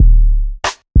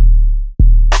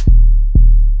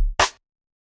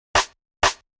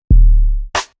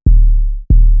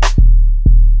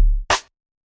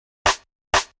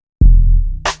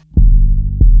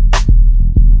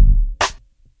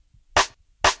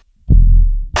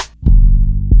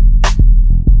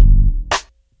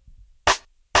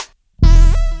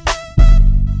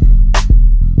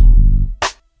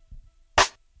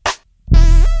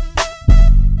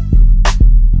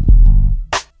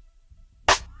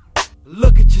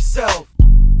Look at yourself.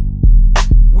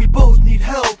 We both need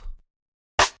help.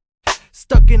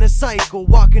 Stuck in a cycle,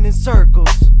 walking in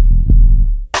circles.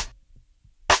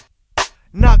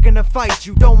 Not gonna fight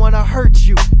you, don't wanna hurt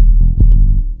you.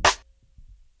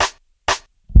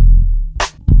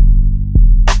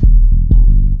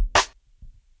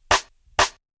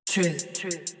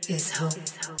 Truth is hope.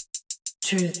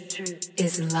 Truth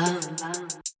is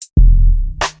love.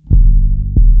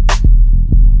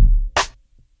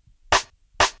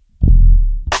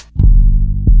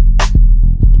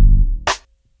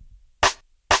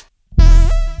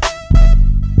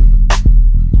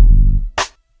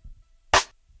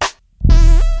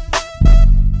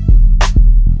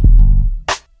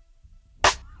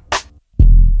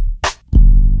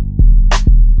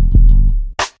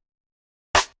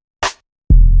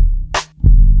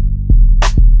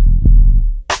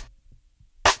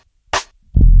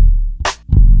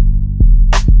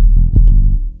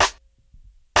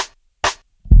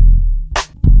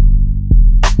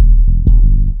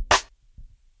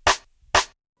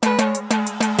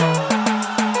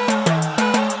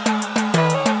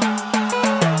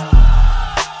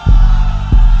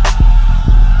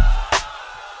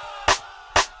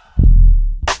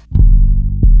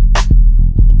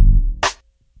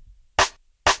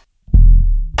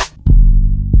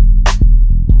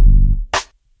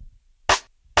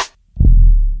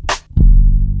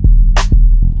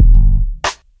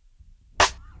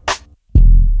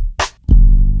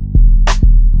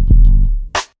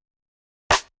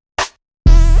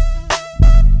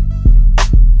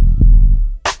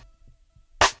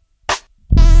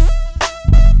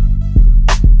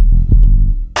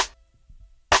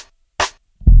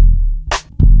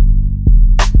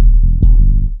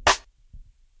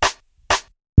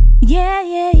 Yeah,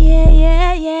 yeah, yeah,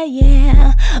 yeah, yeah,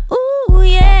 yeah. Ooh,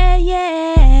 yeah,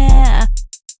 yeah.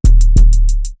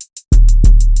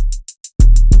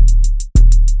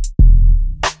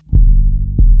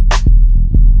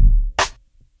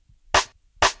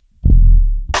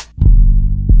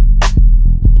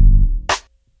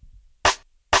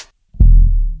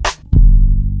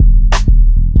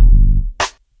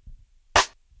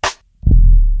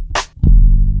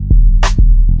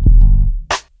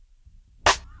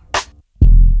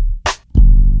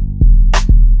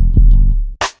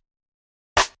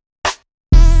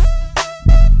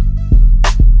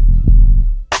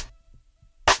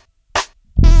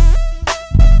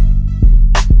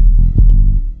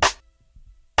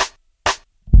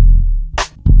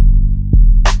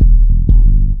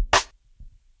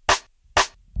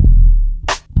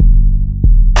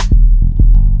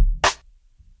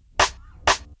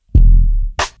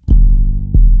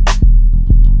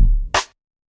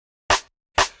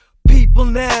 People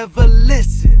never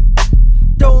listen,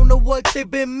 don't know what they've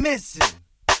been missing.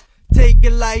 Take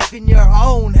your life in your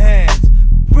own hands,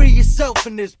 free yourself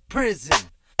in this prison.